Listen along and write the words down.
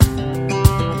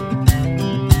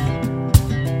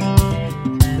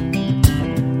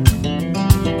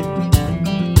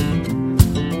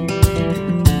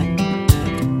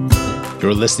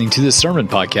You're listening to the Sermon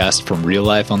Podcast from Real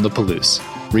Life on the Palouse,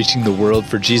 reaching the world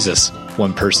for Jesus,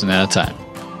 one person at a time.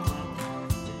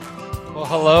 Well,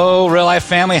 hello, Real Life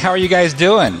family. How are you guys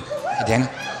doing? Hey, Daniel.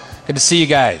 Good to see you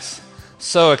guys.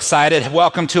 So excited.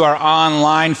 Welcome to our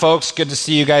online folks. Good to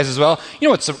see you guys as well. You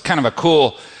know, it's kind of a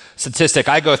cool statistic.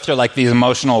 I go through like these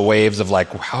emotional waves of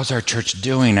like, how's our church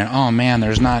doing? And oh man,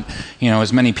 there's not,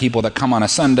 as many people that come on a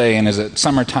Sunday, and is it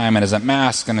summertime, and is it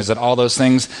mask, and is it all those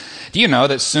things? Do you know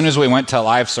that as soon as we went to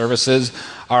live services,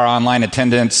 our online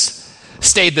attendance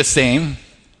stayed the same?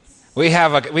 We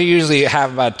usually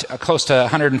have about close to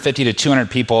 150 to 200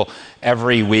 people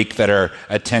every week that are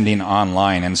attending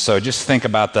online. And so just think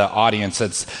about the audience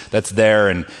that's there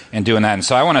and doing that. And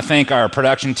so I want to thank our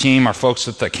production team, our folks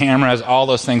with the cameras, all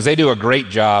those things. They do a great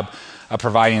job of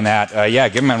providing that.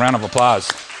 Give them a round of applause.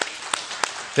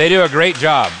 They do a great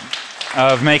job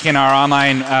of making our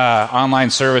online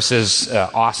services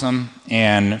awesome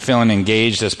and feeling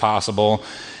engaged as possible.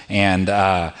 And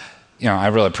I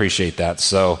really appreciate that.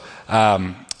 So,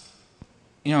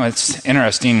 it's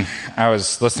interesting. I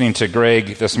was listening to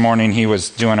Greg this morning. He was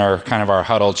doing our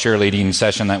huddle cheerleading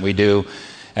session that we do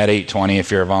at 8:20.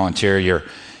 If you're a volunteer, you're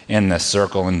in this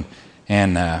circle.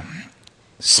 And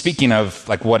speaking of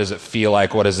like, what does it feel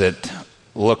like? What does it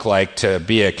look like to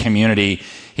be a community?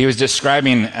 He was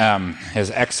describing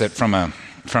his exit from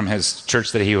his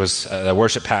church that he was the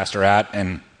worship pastor at,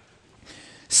 and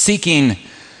seeking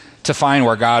to find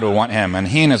where God would want him. And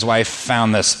he and his wife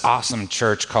found this awesome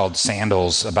church called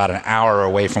Sandals about an hour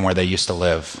away from where they used to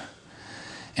live.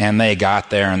 And they got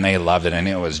there and they loved it, and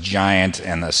it was giant,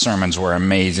 and the sermons were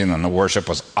amazing, and the worship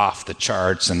was off the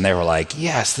charts, and they were like,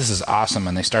 yes, this is awesome.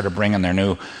 And they started bringing their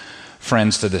new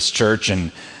friends to this church,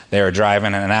 and they were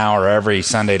driving an hour every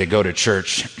Sunday to go to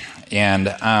church. And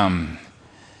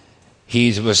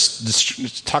he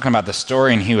was talking about the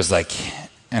story, and he was like,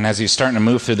 and as he was starting to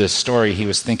move through this story, he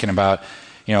was thinking about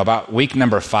week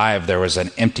number 5, there was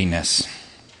an emptiness.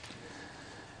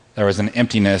 There was an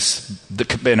emptiness,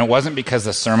 and it wasn't because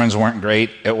the sermons weren't great.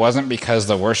 It wasn't because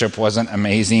the worship wasn't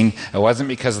amazing. It wasn't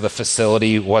because the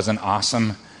facility wasn't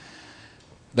awesome.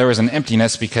 There was an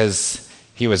emptiness because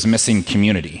he was missing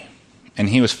community, and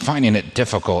he was finding it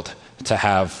difficult to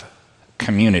have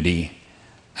community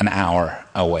an hour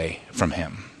away from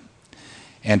him,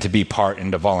 and to be part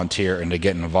and to volunteer and to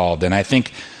get involved. And I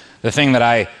think the thing that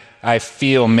I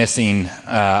feel missing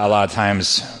a lot of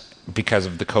times because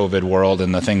of the COVID world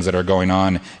and the things that are going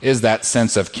on is that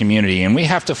sense of community. And we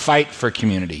have to fight for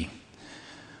community.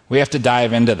 We have to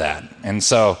dive into that. And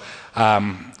so I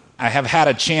have had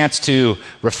a chance to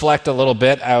reflect a little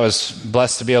bit. I was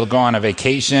blessed to be able to go on a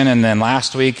vacation. And then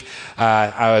last week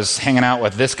I was hanging out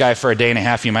with this guy for a day and a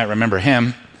half. You might remember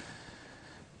him.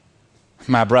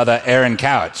 My brother, Aaron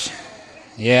Couch.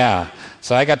 Yeah.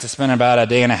 So I got to spend about a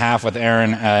day and a half with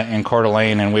Aaron in Coeur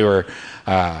d'Alene, and we were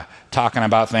talking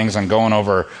about things and going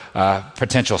over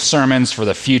potential sermons for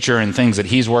the future and things that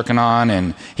he's working on.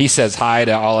 And he says hi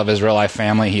to all of his Real Life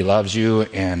family. He loves you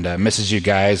and misses you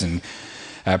guys, and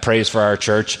prays for our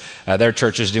church. Their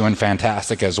church is doing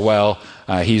fantastic as well.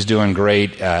 He's doing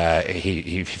great.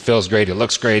 He feels great. He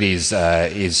looks great. He's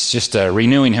just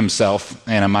renewing himself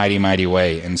in a mighty, mighty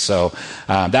way. And so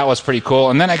that was pretty cool.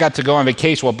 And then I got to go on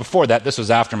vacation. Well, before that, this was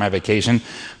after my vacation.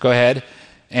 Go ahead.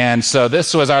 And so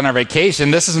this was on our vacation.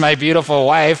 This is my beautiful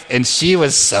wife, and she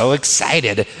was so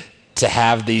excited to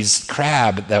have these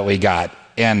crab that we got.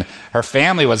 And her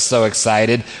family was so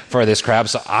excited for this crab.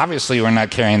 So obviously we're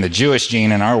not carrying the Jewish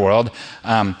gene in our world.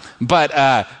 But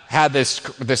had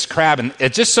this crab, and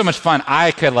it's just so much fun.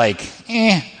 I could like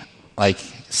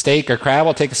steak or crab,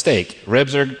 I'll take a steak.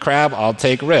 Ribs or crab, I'll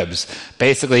take ribs.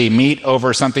 Basically meat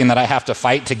over something that I have to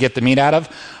fight to get the meat out of,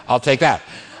 I'll take that.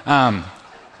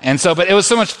 But it was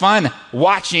so much fun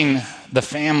watching the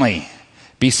family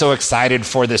be so excited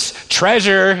for this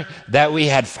treasure that we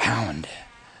had found.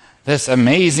 This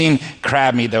amazing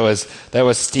crab meat that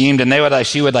was steamed, and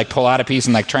she would pull out a piece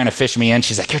and trying to fish me in.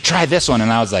 She's like, "Here, try this one,"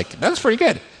 and I was like, "That's pretty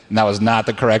good." And that was not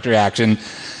the correct reaction.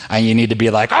 And you need to be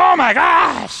like, "Oh my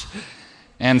gosh!"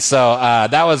 And so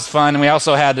that was fun. We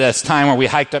also had this time where we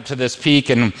hiked up to this peak,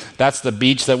 and that's the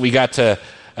beach that we got to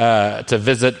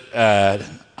visit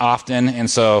often. And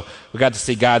so we got to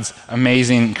see God's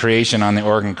amazing creation on the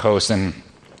Oregon coast, and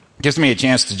it gives me a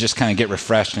chance to just kind of get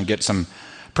refreshed and get some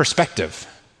perspective.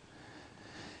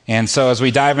 And so as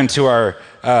we dive into our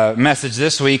message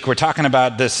this week, we're talking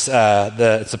about this,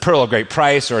 it's the pearl of great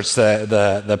price, or it's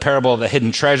the parable of the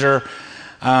hidden treasure.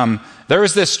 There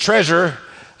is this treasure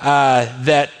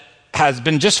that has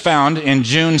been just found in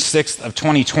June 6th of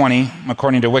 2020,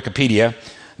 according to Wikipedia,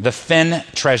 the Finn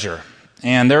treasure.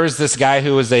 And there was this guy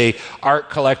who was a art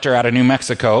collector out of New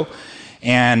Mexico,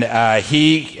 and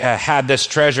he had this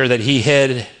treasure that he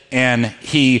hid, and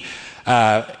he,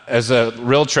 as a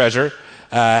real treasure,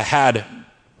 had,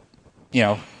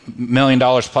 $1 million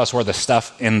plus worth of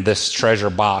stuff in this treasure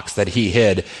box that he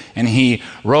hid. And he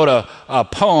wrote a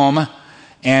poem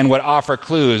and would offer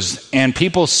clues. And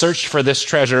people searched for this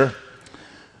treasure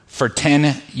for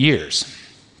 10 years.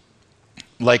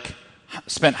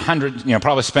 Spent hundreds,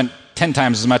 probably spent 10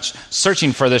 times as much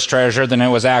searching for this treasure than it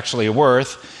was actually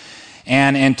worth.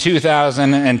 And in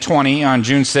 2020, on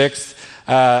June 6th,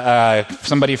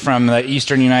 somebody from the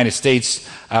eastern United States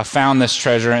found this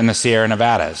treasure in the Sierra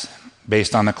Nevadas,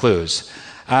 based on the clues.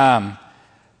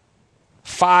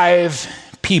 5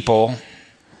 people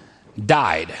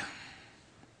died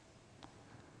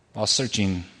while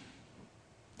searching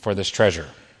for this treasure.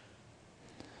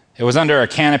 It was under a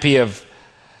canopy of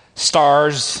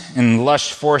stars and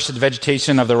lush forested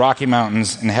vegetation of the Rocky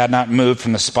Mountains and had not moved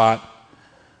from the spot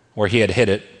where he had hid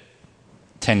it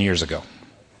 10 years ago.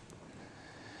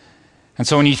 And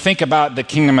so when you think about the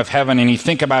kingdom of heaven and you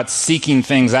think about seeking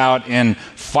things out and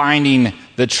finding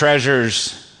the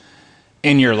treasures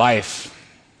in your life,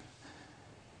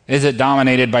 is it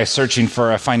dominated by searching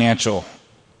for a financial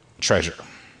treasure?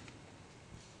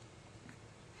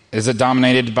 Is it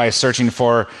dominated by searching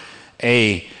for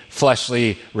a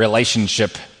fleshly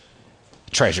relationship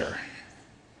treasure?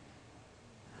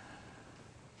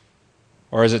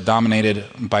 Or is it dominated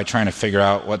by trying to figure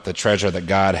out what the treasure that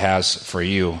God has for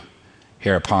you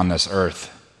here upon this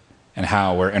earth and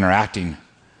how we're interacting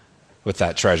with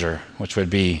that treasure, which would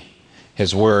be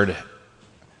His Word,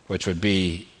 which would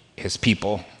be His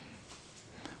people,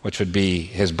 which would be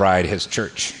His bride, His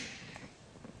church?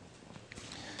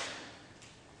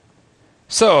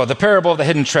 So, the parable of the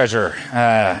hidden treasure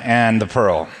and the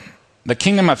pearl. The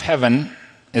kingdom of heaven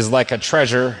is like a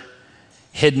treasure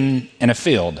hidden in a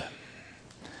field.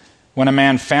 When a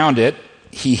man found it,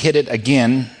 he hid it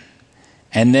again,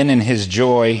 and then in his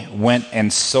joy went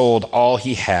and sold all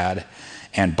he had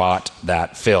and bought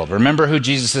that field. Remember who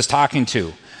Jesus is talking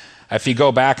to. If you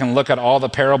go back and look at all the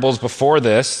parables before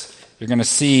this, you're going to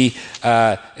see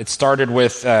it started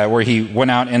with where he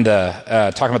went out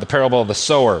into talking about the parable of the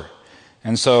sower.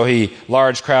 And so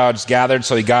large crowds gathered,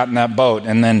 so he got in that boat.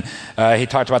 And then he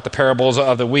talked about the parables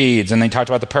of the weeds, and then he talked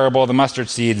about the parable of the mustard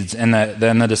seeds. And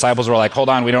then the disciples were like, hold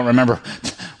on, we don't remember.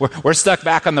 We're stuck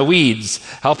back on the weeds.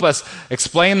 Help us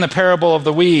explain the parable of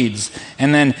the weeds.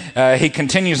 And then he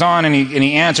continues on, and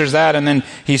he answers that. And then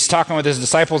he's talking with his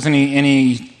disciples, and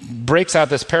he breaks out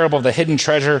this parable of the hidden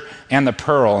treasure and the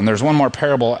pearl. And there's one more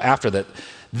parable after that.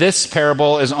 This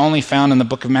parable is only found in the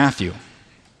book of Matthew.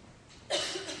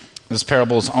 This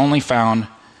parable is only found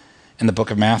in the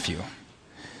book of Matthew.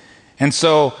 And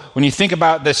so when you think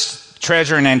about this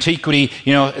treasure in antiquity,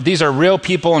 these are real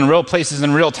people in real places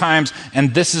in real times,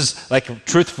 and this is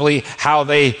truthfully how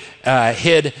they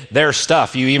hid their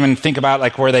stuff. You even think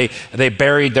about where they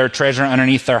buried their treasure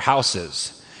underneath their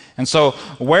houses. And so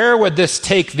where would this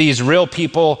take these real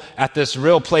people at this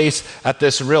real place at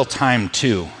this real time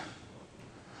to?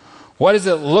 What does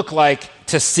it look like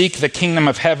to seek the kingdom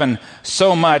of heaven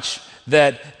so much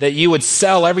that you would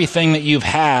sell everything that you've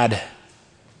had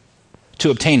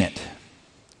to obtain it?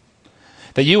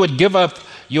 That you would give up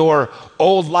your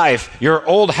old life, your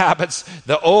old habits,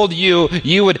 the old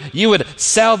you would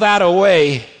sell that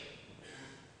away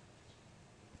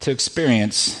to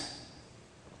experience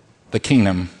the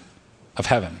kingdom of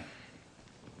heaven.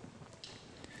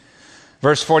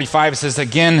 Verse 45 says,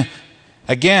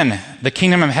 Again, the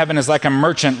kingdom of heaven is like a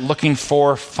merchant looking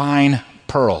for fine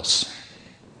pearls.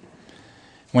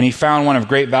 When he found one of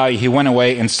great value, he went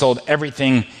away and sold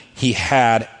everything he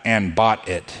had and bought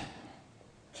it.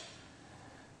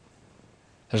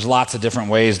 There's lots of different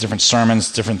ways, different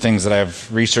sermons, different things that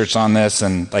I've researched on this.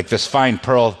 And this fine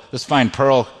pearl,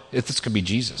 this could be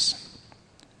Jesus.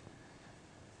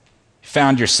 You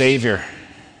found your Savior,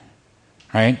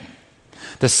 right?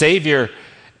 The Savior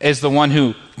is the one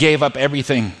who gave up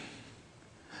everything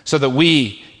so that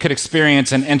we could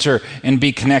experience and enter and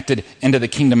be connected into the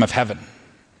kingdom of heaven.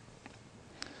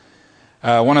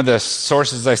 One of the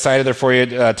sources I cited there for you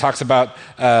talks about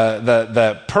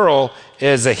the pearl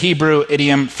is a Hebrew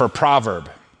idiom for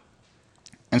proverb.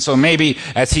 And so maybe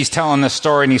as he's telling this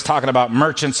story and he's talking about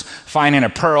merchants finding a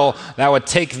pearl, that would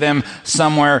take them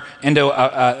somewhere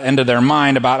into their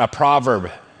mind about a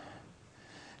proverb.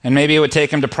 And maybe it would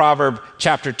take him to Proverb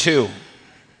chapter 2.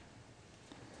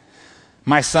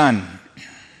 My son,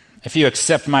 if you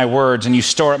accept my words and you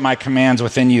store up my commands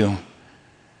within you,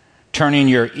 turning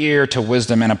your ear to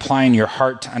wisdom and applying your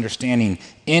heart to understanding.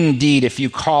 Indeed, if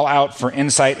you call out for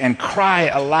insight and cry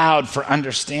aloud for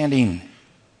understanding,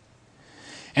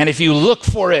 and if you look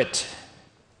for it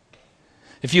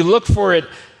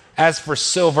as for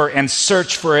silver and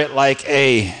search for it like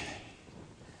a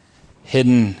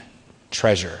hidden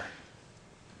treasure.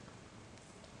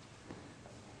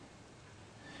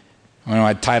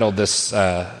 I titled this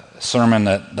sermon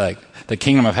that the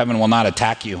kingdom of heaven will not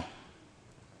attack you.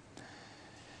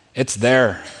 It's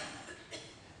there.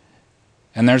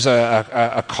 And there's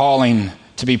a calling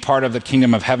to be part of the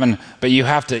kingdom of heaven, but you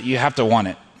have to want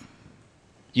it.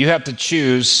 You have to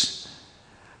choose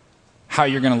how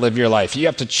you're going to live your life. You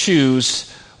have to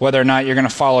choose whether or not you're going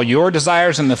to follow your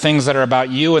desires and the things that are about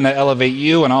you and that elevate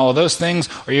you and all of those things,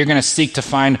 or you're going to seek to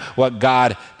find what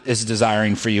God is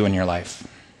desiring for you in your life.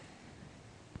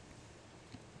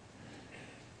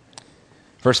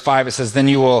 Verse 5, it says, then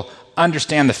you will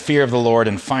understand the fear of the Lord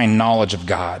and find knowledge of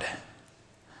God.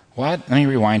 What? Let me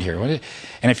rewind here.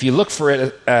 And if you look for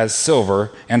it as silver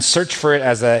and search for it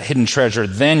as a hidden treasure,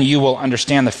 then you will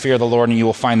understand the fear of the Lord and you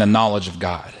will find the knowledge of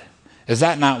God. Is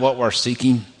that not what we're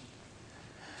seeking?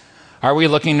 Are we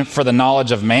looking for the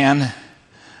knowledge of man?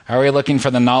 Are we looking for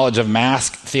the knowledge of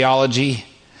mask theology?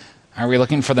 Are we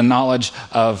looking for the knowledge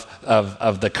of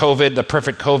the COVID, the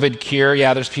perfect COVID cure?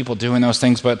 Yeah, there's people doing those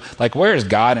things, but where is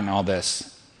God in all this?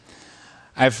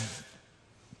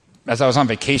 As I was on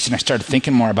vacation, I started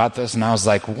thinking more about this, and I was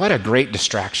like, what a great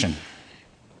distraction.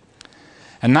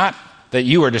 And not that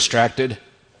you were distracted,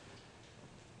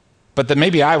 but that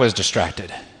maybe I was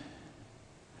distracted.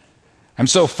 I'm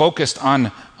so focused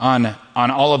on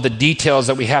all of the details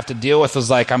that we have to deal with.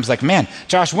 I was like, man,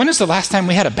 Josh, when is the last time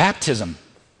we had a baptism?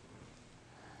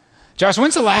 Josh,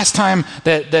 when's the last time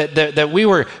that we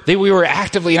were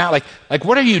actively out? Like,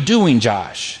 what are you doing,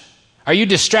 Josh? Are you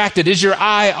distracted? Is your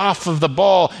eye off of the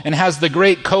ball, and has the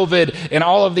great COVID and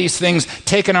all of these things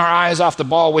taken our eyes off the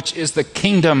ball, which is the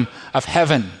kingdom of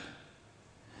heaven?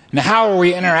 Now, how are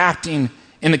we interacting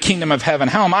in the kingdom of heaven?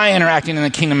 How am I interacting in the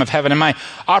kingdom of heaven? Am I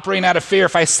operating out of fear?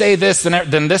 If I say this,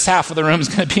 then this half of the room is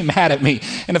going to be mad at me.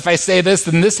 And if I say this,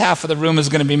 then this half of the room is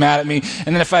going to be mad at me.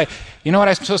 And then you know what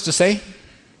I'm supposed to say?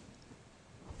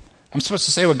 I'm supposed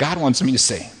to say what God wants me to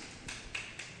say.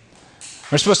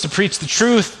 We're supposed to preach the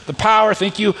truth, the power,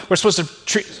 thank you. We're supposed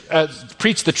to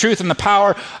preach the truth and the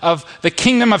power of the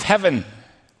kingdom of heaven.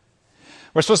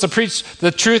 We're supposed to preach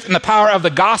the truth and the power of the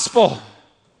gospel.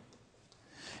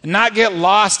 And not get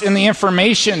lost in the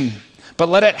information, but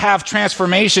let it have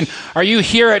transformation. Are you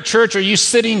here at church? Are you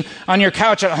sitting on your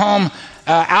couch at home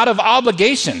out of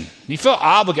obligation? You feel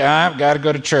obligated, I've got to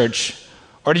go to church.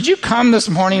 Or did you come this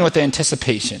morning with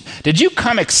anticipation? Did you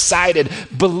come excited,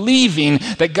 believing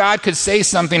that God could say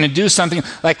something and do something?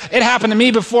 Like it happened to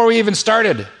me before we even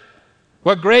started.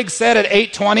 What Greg said at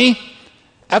 8:20,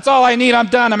 that's all I need, I'm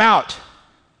done, I'm out.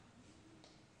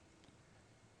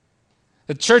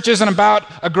 The church isn't about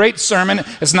a great sermon.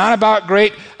 It's not about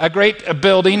a great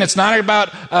building. It's not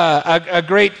about a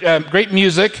great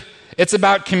music. It's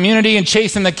about community and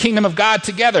chasing the kingdom of God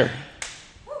together.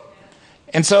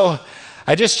 And so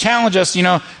I just challenge us,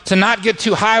 to not get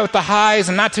too high with the highs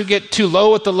and not to get too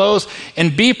low with the lows,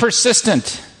 and be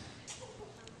persistent.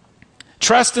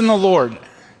 Trust in the Lord.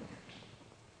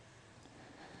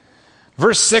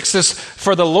 Verse 6 is,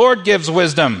 for the Lord gives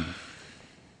wisdom.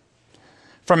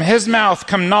 From his mouth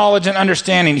come knowledge and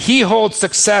understanding. He holds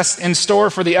success in store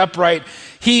for the upright.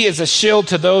 He is a shield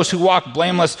to those who walk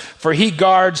blameless, for he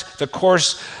guards the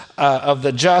course of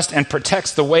the just and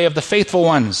protects the way of the faithful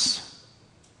ones.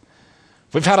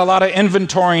 We've had a lot of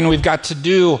inventorying we've got to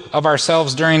do of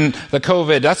ourselves during the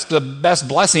COVID. That's the best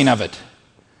blessing of it.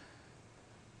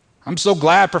 I'm so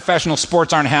glad professional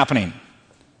sports aren't happening. I'm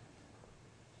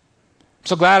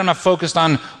so glad I'm not focused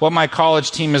on what my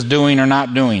college team is doing or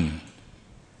not doing.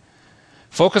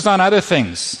 Focus on other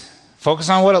things. Focus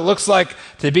on what it looks like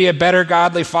to be a better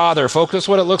godly father. Focus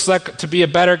what it looks like to be a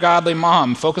better godly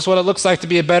mom. Focus what it looks like to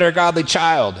be a better godly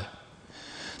child.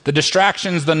 The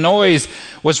distractions, the noise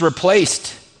was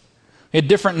replaced. We had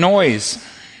different noise.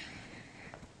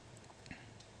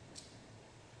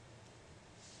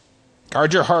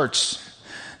 Guard your hearts.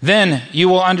 Then you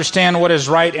will understand what is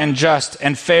right and just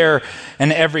and fair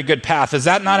and every good path. Is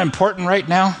that not important right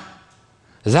now?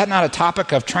 Is that not a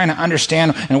topic of trying to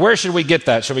understand? And where should we get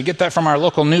that? Should we get that from our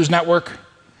local news network?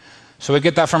 Should we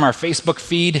get that from our Facebook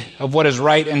feed of what is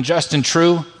right and just and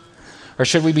true? Or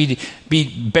should we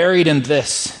be buried in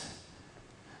this?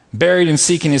 Buried in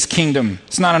seeking his kingdom.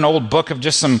 It's not an old book of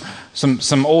just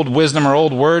some old wisdom or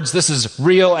old words. This is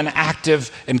real and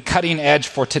active and cutting edge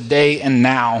for today and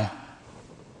now.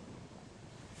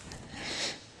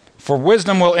 For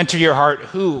wisdom will enter your heart.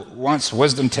 Who wants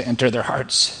wisdom to enter their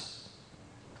hearts?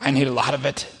 I need a lot of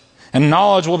it. And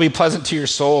knowledge will be pleasant to your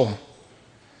soul.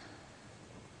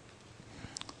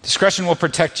 Discretion will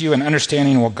protect you, and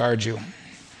understanding will guard you.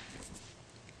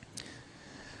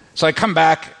 So I come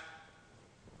back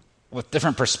with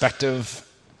different perspective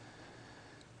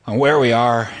on where we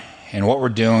are and what we're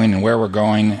doing and where we're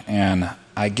going, and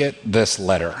I get this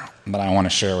letter that I want to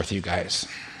share with you guys.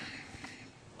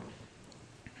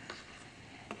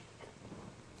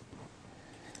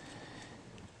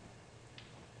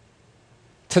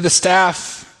 To the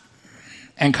staff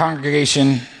and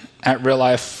congregation at Real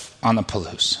Life on the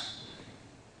Palouse.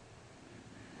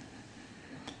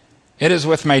 It is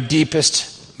with my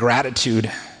deepest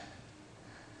gratitude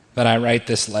that I write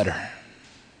this letter.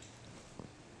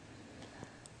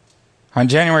 On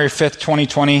January 5th,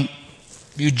 2020,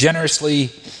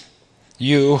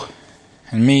 you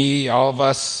and me, all of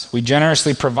us, you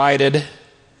generously provided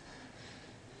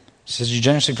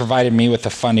me with the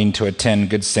funding to attend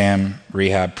Good Sam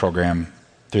rehab program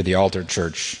through the Altar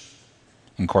Church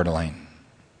in Coeur d'Alene.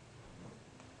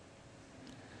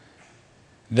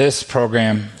 This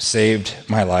program saved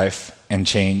my life and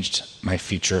changed my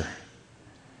future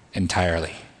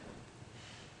entirely.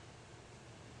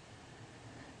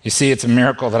 You see, it's a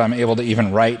miracle that I'm able to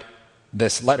even write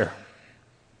this letter.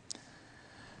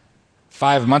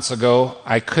 5 months ago,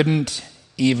 I couldn't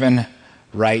even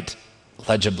write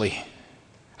legibly.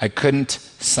 I couldn't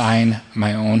sign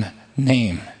my own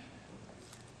name.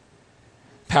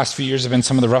 Past few years have been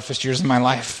some of the roughest years of my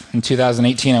life. In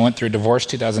 2018, I went through a divorce.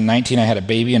 2019, I had a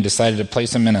baby and decided to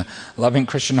place him in a loving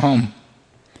Christian home.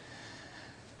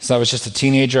 So I was just a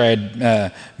teenager. I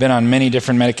had been on many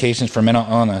different medications for mental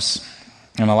illness.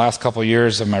 In the last couple of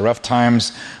years of my rough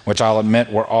times, which I'll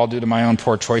admit were all due to my own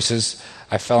poor choices,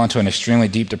 I fell into an extremely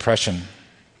deep depression.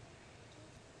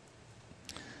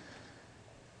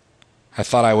 I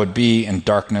thought I would be in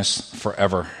darkness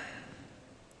forever.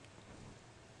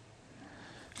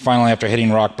 Finally, after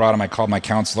hitting rock bottom, I called my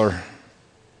counselor.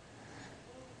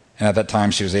 And at that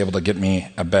time, she was able to get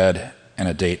me a bed and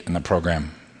a date in the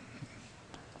program.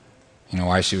 You know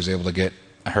why she was able to get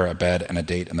her a bed and a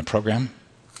date in the program?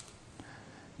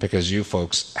 Because you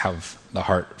folks have the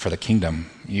heart for the kingdom.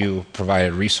 You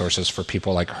provided resources for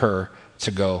people like her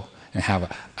to go and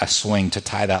have a swing to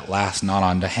tie that last knot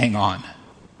on, to hang on.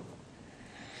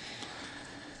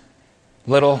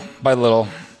 Little by little,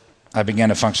 I began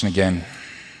to function again.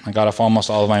 I got off almost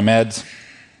all of my meds,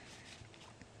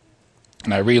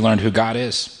 and I relearned who God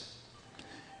is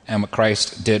and what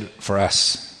Christ did for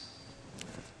us.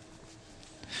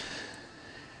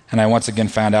 And I once again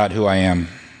found out who I am,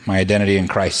 my identity in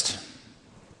Christ.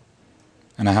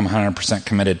 And I'm 100%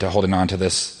 committed to holding on to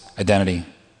this identity.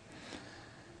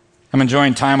 I'm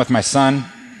enjoying time with my son.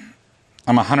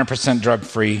 I'm 100%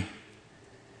 drug-free,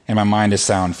 and my mind is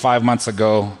sound. 5 months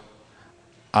ago,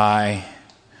 I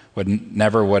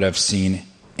never would have seen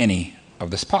any of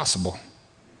this possible.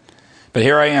 But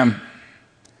here I am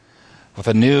with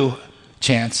a new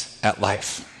chance at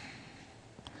life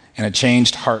and a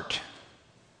changed heart.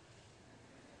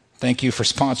 Thank you for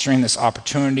sponsoring this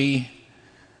opportunity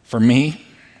for me.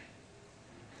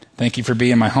 Thank you for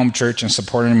being my home church and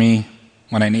supporting me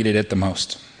when I needed it the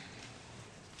most.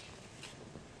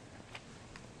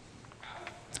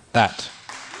 That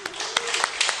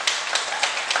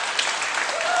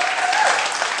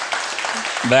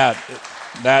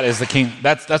is the king.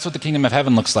 That's what the kingdom of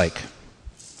heaven looks like.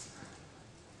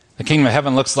 The kingdom of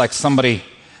heaven looks like somebody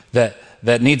that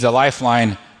needs a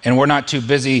lifeline, and we're not too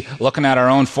busy looking at our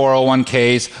own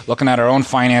 401ks, looking at our own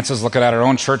finances, looking at our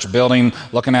own church building,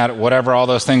 looking at whatever all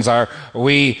those things are.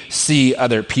 We see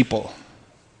other people.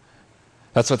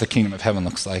 That's what the kingdom of heaven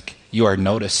looks like. You are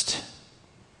noticed.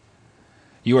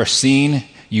 You are seen,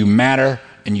 you matter,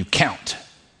 and you count.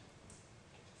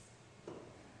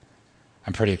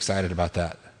 I'm pretty excited about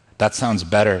that. That sounds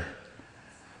better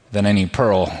than any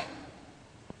pearl.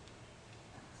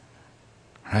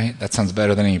 Right? That sounds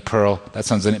better than any pearl. That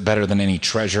sounds better than any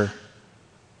treasure.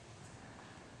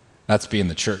 That's being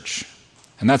the church.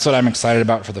 And that's what I'm excited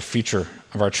about for the future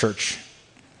of our church,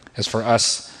 is for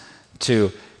us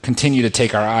to continue to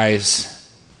take our eyes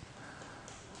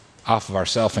off of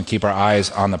ourselves and keep our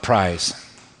eyes on the prize.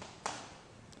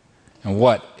 And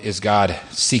what is God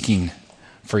seeking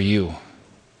for you?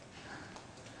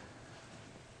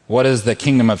 What is the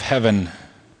kingdom of heaven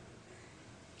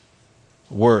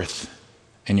worth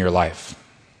in your life?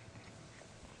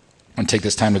 I'm going to take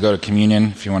this time to go to communion.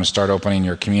 If you want to start opening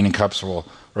your communion cups, we'll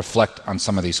reflect on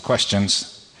some of these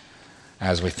questions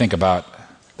as we think about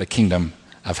the kingdom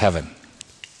of heaven.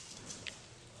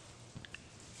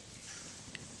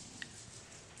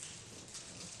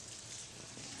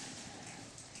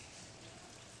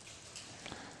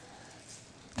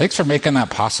 Thanks for making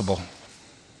that possible.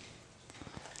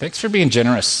 Thanks for being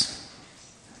generous.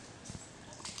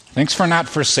 Thanks for not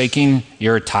forsaking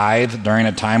your tithe during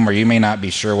a time where you may not be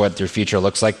sure what your future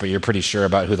looks like, but you're pretty sure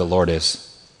about who the Lord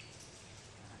is.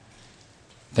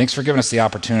 Thanks for giving us the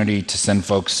opportunity to send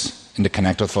folks and to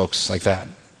connect with folks like that.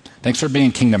 Thanks for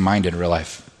being kingdom-minded in real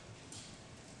life.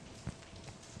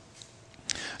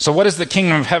 So what is the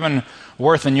kingdom of heaven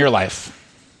worth in your life?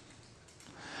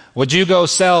 Would you go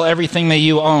sell everything that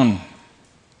you own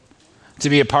to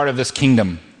be a part of this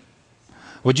kingdom?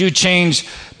 Would you change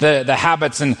the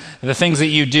habits and the things that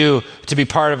you do to be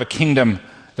part of a kingdom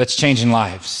that's changing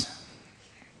lives?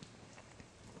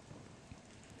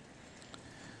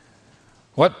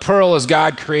 What pearl is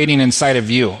God creating inside of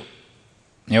you?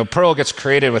 You know, pearl gets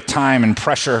created with time and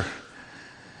pressure,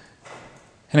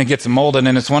 and it gets molded,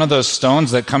 and it's one of those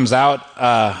stones that comes out,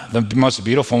 the most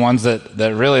beautiful ones that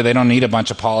really they don't need a bunch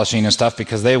of polishing and stuff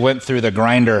because they went through the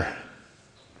grinder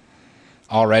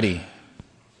already.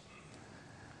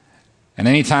 And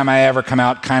anytime I ever come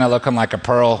out kind of looking like a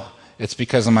pearl, it's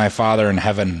because of my Father in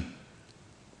heaven.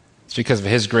 It's because of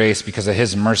His grace, because of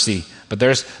His mercy. But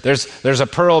there's a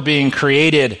pearl being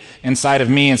created inside of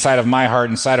me, inside of my heart,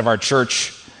 inside of our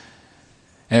church.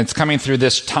 And it's coming through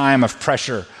this time of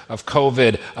pressure, of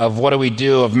COVID, of what do we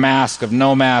do, of mask, of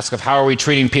no mask, of how are we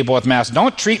treating people with masks.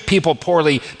 Don't treat people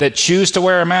poorly that choose to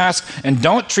wear a mask, and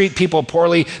don't treat people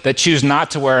poorly that choose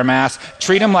not to wear a mask.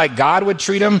 Treat them like God would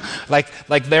treat them, like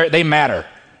they matter.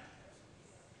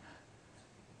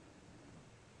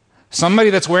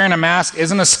 Somebody that's wearing a mask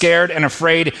isn't scared and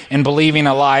afraid and believing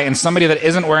a lie, and somebody that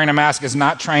isn't wearing a mask is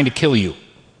not trying to kill you.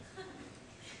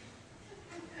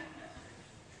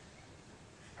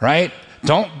 Right?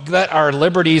 Don't let our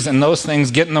liberties and those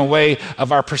things get in the way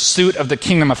of our pursuit of the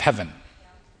kingdom of heaven.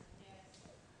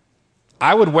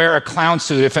 I would wear a clown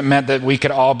suit if it meant that we could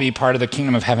all be part of the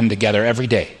kingdom of heaven together every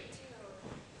day.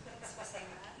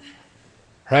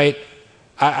 Right?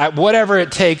 Whatever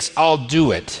it takes, I'll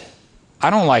do it.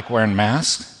 I don't like wearing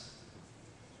masks.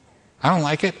 I don't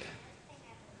like it.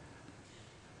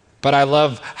 But I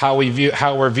love how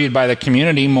we're viewed by the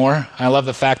community more. I love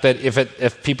the fact that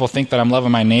if people think that I'm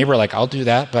loving my neighbor, like I'll do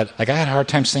that. But like I had a hard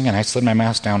time singing. I slid my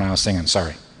mask down when I was singing.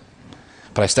 Sorry.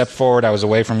 But I stepped forward. I was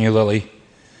away from you, Lily.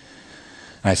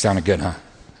 And I sounded good, huh?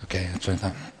 Okay, that's what I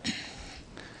thought.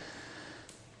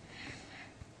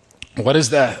 What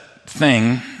is that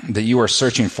thing that you are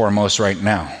searching for most right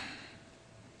now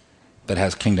that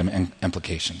has kingdom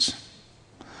implications?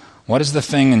 What is the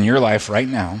thing in your life right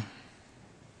now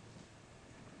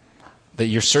that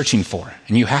you're searching for?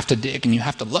 And you have to dig and you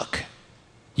have to look.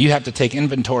 You have to take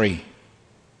inventory.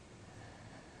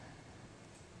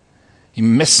 You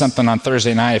missed something on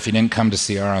Thursday night if you didn't come to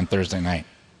CR on Thursday night.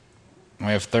 We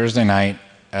have Thursday night,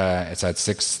 it's at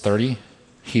 6:30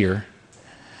 here,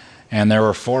 and there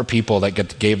were 4 people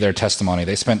that gave their testimony.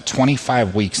 They spent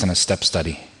 25 weeks in a step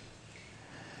study,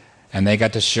 and they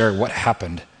got to share what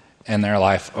happened in their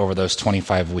life over those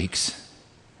 25 weeks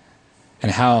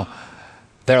and how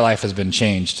their life has been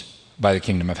changed by the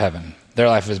kingdom of heaven. Their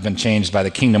life has been changed by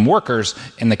the kingdom workers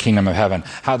in the kingdom of heaven.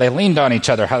 How they leaned on each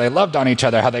other, how they loved on each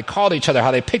other, how they called each other, how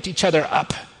they picked each other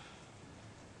up.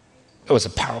 It was a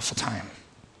powerful time.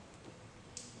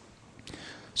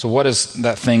 So what is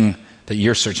that thing that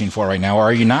you're searching for right now? Or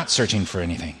are you not searching for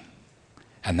anything?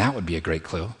 And that would be a great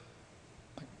clue.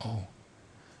 Oh,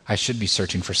 I should be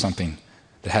searching for something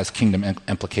that has kingdom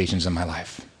implications in my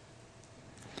life.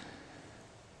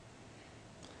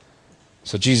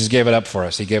 So Jesus gave it up for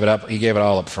us. He gave it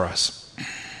all up for us.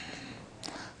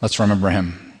 Let's remember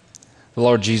Him. The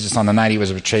Lord Jesus, on the night He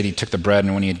was betrayed, He took the bread,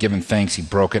 and when He had given thanks, He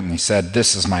broke it, and He said,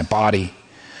 "This is my body,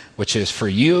 which is for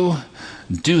you.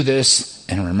 Do this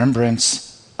in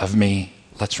remembrance of me."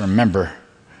 Let's remember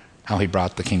how He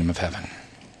brought the kingdom of heaven.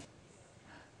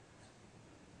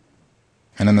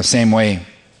 And in the same way,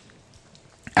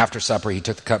 after supper, He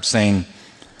took the cup, saying,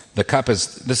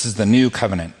 this is the new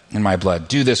covenant in my blood.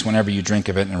 Do this whenever you drink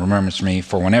of it in remembrance of me.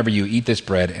 For whenever you eat this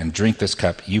bread and drink this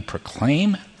cup, you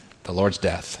proclaim the Lord's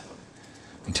death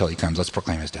until He comes. Let's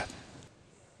proclaim His death.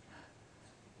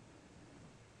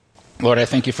 Lord, I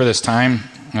thank You for this time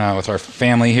with our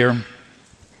family here.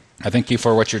 I thank You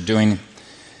for what You're doing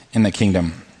in the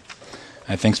kingdom.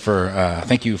 I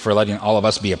thank You for letting all of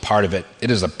us be a part of it.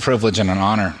 It is a privilege and an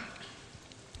honor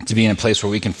to be in a place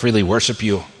where we can freely worship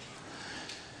You.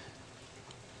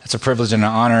 It's a privilege and an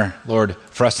honor, Lord,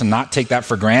 for us to not take that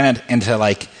for granted and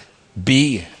to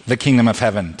be the kingdom of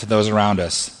heaven to those around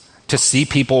us, to see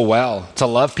people well, to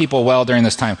love people well during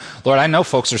this time. Lord, I know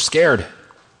folks are scared.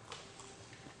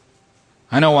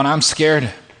 I know when I'm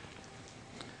scared,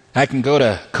 I can go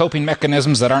to coping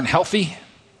mechanisms that aren't healthy.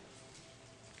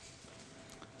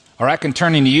 Or I can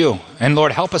turn into you. And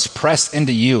Lord, help us press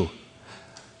into you.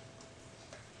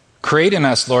 Create in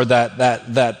us, Lord,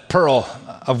 that pearl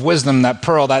of wisdom, that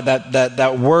pearl,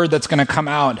 that word that's going to come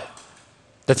out,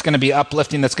 that's going to be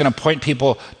uplifting, that's going to point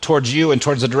people towards you and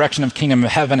towards the direction of kingdom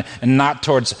of heaven and not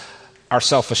towards our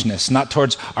selfishness, not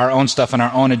towards our own stuff and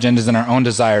our own agendas and our own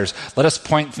desires. Let us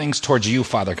point things towards you,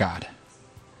 Father God.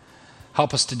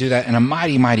 Help us to do that in a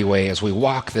mighty, mighty way as we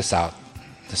walk this out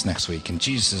this next week. In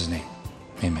Jesus' name,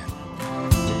 amen.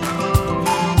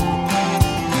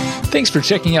 Thanks for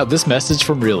checking out this message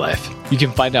from Real Life. You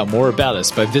can find out more about us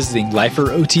by visiting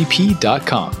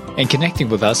liferotp.com and connecting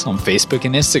with us on Facebook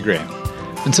and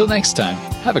Instagram. Until next time,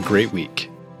 have a great week.